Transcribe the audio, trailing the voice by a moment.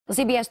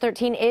Well, CBS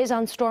 13 is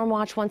on storm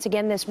watch once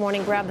again this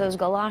morning. Grab those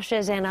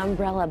galoshes and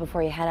umbrella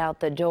before you head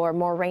out the door.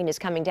 More rain is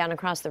coming down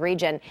across the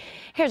region.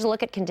 Here's a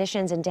look at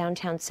conditions in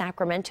downtown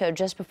Sacramento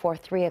just before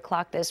 3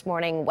 o'clock this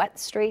morning. Wet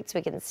streets,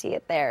 we can see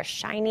it there,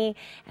 shiny,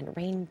 and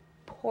rain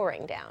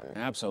pouring down.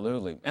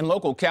 Absolutely. And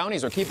local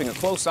counties are keeping a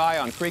close eye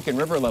on creek and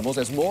river levels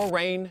as more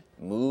rain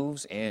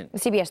moves in.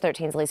 CBS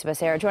 13's Elisa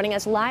Becerra joining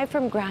us live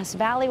from Grass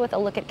Valley with a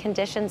look at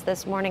conditions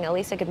this morning.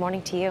 Elisa, good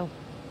morning to you.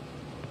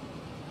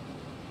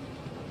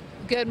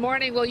 Good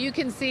morning. Well, you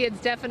can see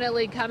it's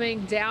definitely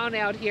coming down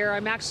out here.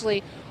 I'm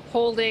actually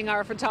holding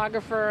our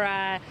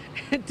photographer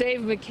Dave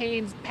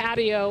McCain's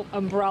patio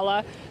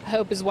umbrella. I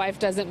hope his wife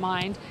doesn't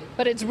mind.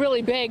 But it's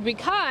really big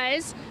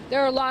because there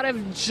are a lot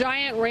of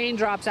giant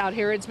raindrops out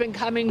here. It's been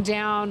coming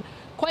down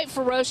quite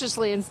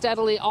ferociously and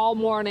steadily all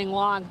morning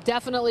long,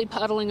 definitely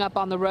puddling up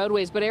on the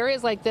roadways. But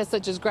areas like this,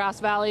 such as Grass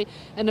Valley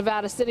and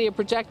Nevada City, are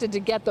projected to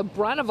get the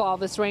brunt of all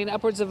this rain,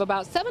 upwards of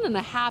about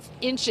 7.5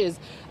 inches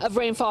of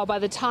rainfall by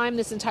the time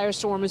this entire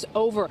storm is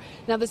over.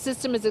 Now, the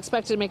system is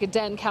expected to make a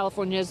dent in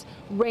California's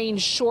rain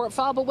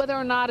shortfall, but whether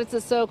or not it's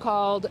a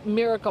so-called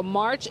miracle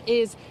March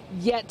is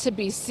yet to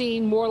be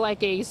seen, more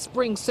like a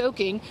spring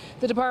soaking.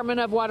 The Department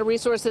of Water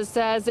Resources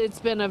says it's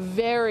been a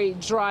very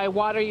dry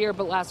water year,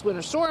 but last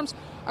winter storms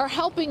are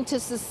helping to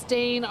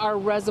sustain our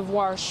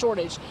reservoir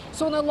shortage.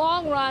 So in the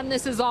long run,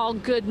 this is all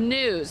good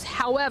news.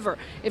 However,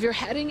 if you're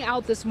heading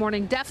out this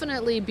morning,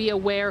 definitely be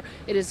aware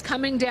it is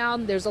coming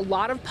down. There's a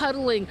lot of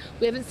puddling.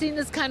 We haven't seen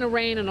this kind of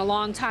rain in a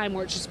long time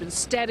where it's just been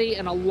steady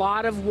and a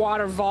lot of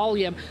water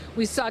volume.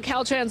 We saw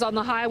Caltrans on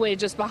the highway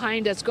just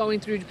behind us going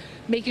through,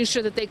 making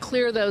sure that they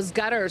clear those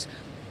gutters,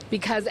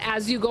 because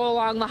as you go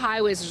along the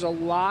highways, there's a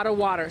lot of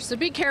water. So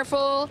be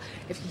careful.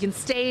 If you can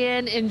stay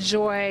in,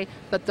 enjoy.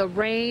 But the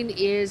rain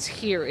is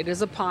here. It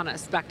is upon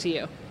us. Back to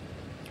you.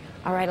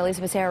 All right, Elisa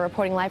Becerra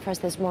reporting live for us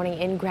this morning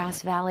in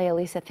Grass Valley.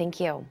 Elisa, thank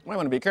you. I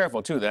want to be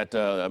careful, too. That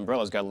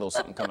umbrella's got a little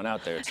something coming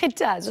out there. It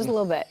does, just a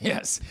little bit.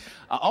 Yes.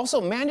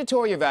 Also,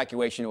 mandatory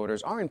evacuation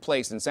orders are in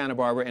place in Santa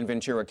Barbara and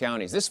Ventura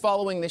counties. This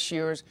following this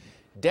year's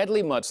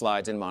deadly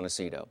mudslides in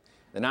Montecito.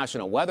 The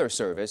National Weather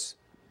Service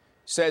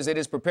says it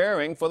is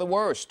preparing for the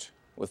worst,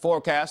 with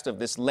forecast of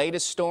this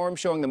latest storm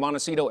showing the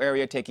Montecito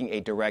area taking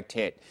a direct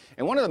hit.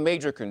 And one of the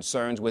major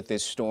concerns with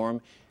this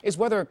storm is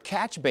whether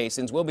catch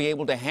basins will be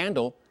able to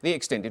handle the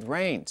extended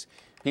rains.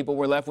 People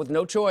were left with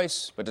no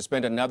choice but to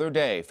spend another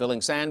day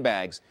filling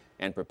sandbags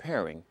and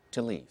preparing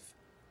to leave.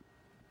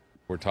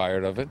 We're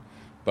tired of it,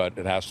 but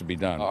it has to be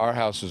done. Our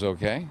house is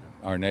okay,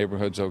 our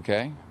neighborhood's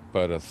okay,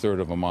 but a third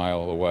of a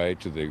mile away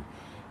to the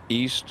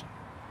east,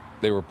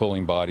 they were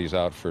pulling bodies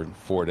out for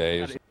 4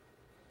 days.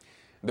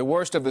 The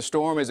worst of the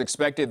storm is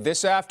expected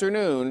this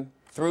afternoon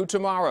through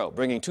tomorrow,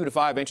 bringing 2 to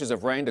 5 inches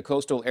of rain to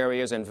coastal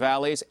areas and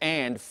valleys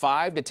and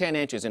 5 to 10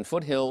 inches in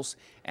foothills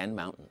and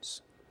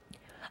mountains.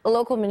 A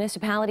local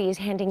municipality is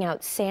handing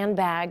out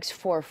sandbags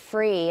for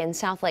free. In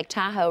South Lake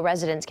Tahoe,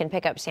 residents can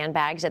pick up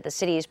sandbags at the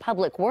city's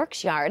Public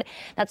Works yard.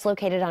 That's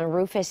located on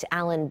Rufus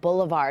Allen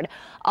Boulevard.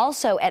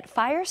 Also at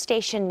Fire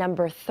Station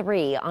number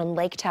 3 on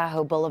Lake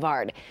Tahoe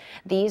Boulevard.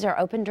 These are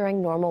open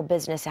during normal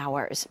business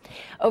hours.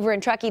 Over in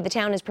Truckee, the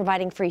town is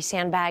providing free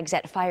sandbags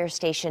at Fire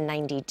Station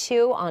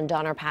 92 on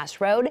Donner Pass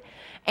Road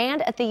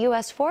and at the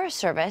U.S. Forest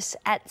Service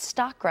at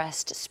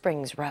Stockrest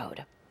Springs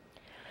Road.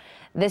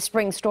 This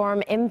spring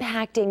storm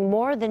impacting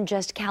more than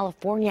just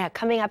California.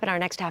 Coming up in our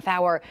next half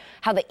hour,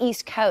 how the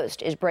East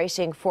Coast is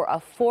bracing for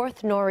a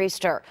 4th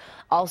nor'easter.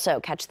 Also,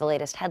 catch the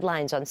latest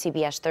headlines on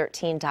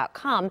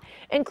CBS13.com,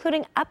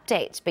 including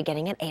updates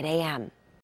beginning at 8 a.m.